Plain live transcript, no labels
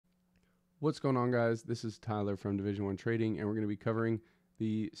What's going on, guys? This is Tyler from Division 1 Trading, and we're going to be covering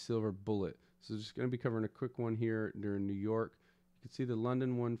the silver bullet. So just going to be covering a quick one here during New York. You can see the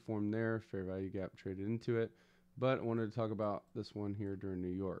London one formed there, fair value gap traded into it, but I wanted to talk about this one here during New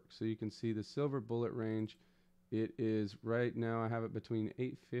York. So you can see the silver bullet range. It is right now, I have it between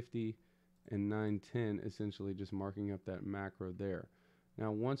 850 and 910, essentially just marking up that macro there.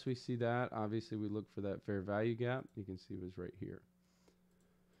 Now once we see that, obviously we look for that fair value gap. You can see it was right here.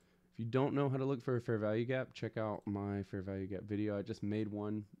 If you don't know how to look for a fair value gap, check out my fair value gap video. I just made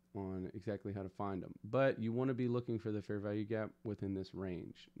one on exactly how to find them. But you want to be looking for the fair value gap within this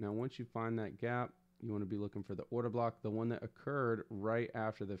range. Now, once you find that gap, you want to be looking for the order block, the one that occurred right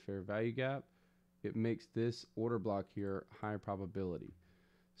after the fair value gap. It makes this order block here high probability.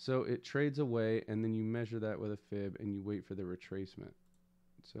 So it trades away, and then you measure that with a fib, and you wait for the retracement.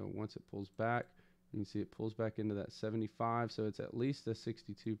 So once it pulls back, you can see it pulls back into that 75, so it's at least a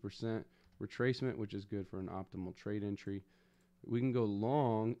 62% retracement, which is good for an optimal trade entry. We can go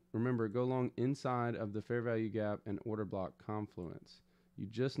long. Remember, go long inside of the fair value gap and order block confluence. You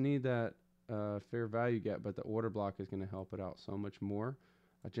just need that fair value gap, but the order block is going to help it out so much more.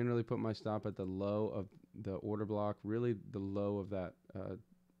 I generally put my stop at the low of the order block, really the low of that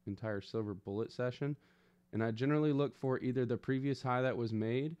entire silver bullet session. And I generally look for either the previous high that was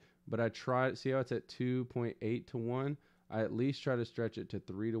made, but I try, see how it's at 2.8 to 1. I at least try to stretch it to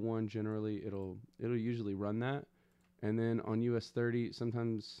 3 to 1. Generally, it'll usually run that. And then on US30,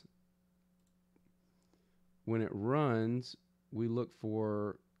 sometimes when it runs, we look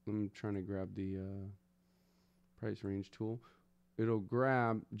for, I'm trying to grab the price range tool. It'll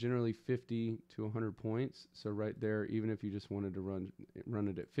grab generally 50 to 100 points. So right there, even if you just wanted to run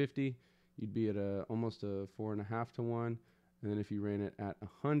it at 50, you'd be at almost a 4.5 to 1. And then if you ran it at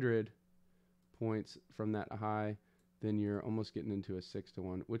 100 points from that high, then you're almost getting into a 6 to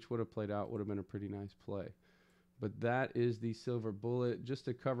 1, which would have played out, would have been a pretty nice play. But that is the silver bullet. Just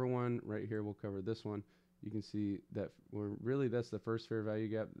to cover one right here, we'll cover this one. You can see that that's the first fair value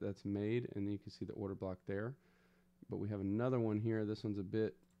gap that's made, and then you can see the order block there. But we have another one here. This one's a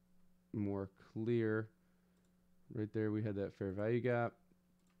bit more clear. Right there, we had that fair value gap.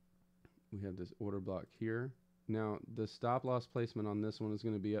 We have this order block here. Now, the stop loss placement on this one is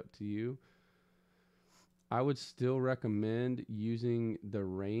going to be up to you. I would still recommend using the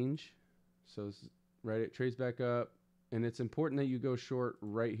range. So, right, it trades back up, and it's important that you go short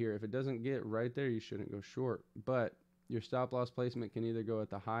right here. If it doesn't get right there, you shouldn't go short. But your stop loss placement can either go at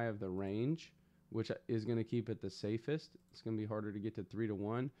the high of the range, which is going to keep it the safest. It's going to be harder to get to 3 to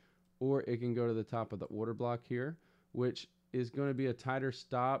 1. Or it can go to the top of the order block here, which is going to be a tighter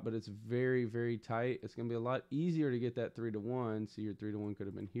stop, but it's very, very tight. It's going to be a lot easier to get that 3 to 1. See, your 3 to 1 could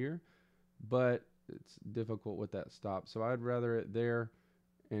have been here, but it's difficult with that stop. So I'd rather it there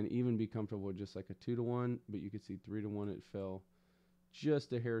and even be comfortable with just like a 2 to 1, but you could see 3 to 1, it fell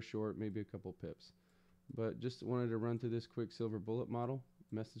just a hair short, maybe a couple pips. But just wanted to run through this quick silver bullet model.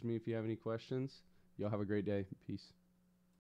 Message me if you have any questions. Y'all have a great day. Peace.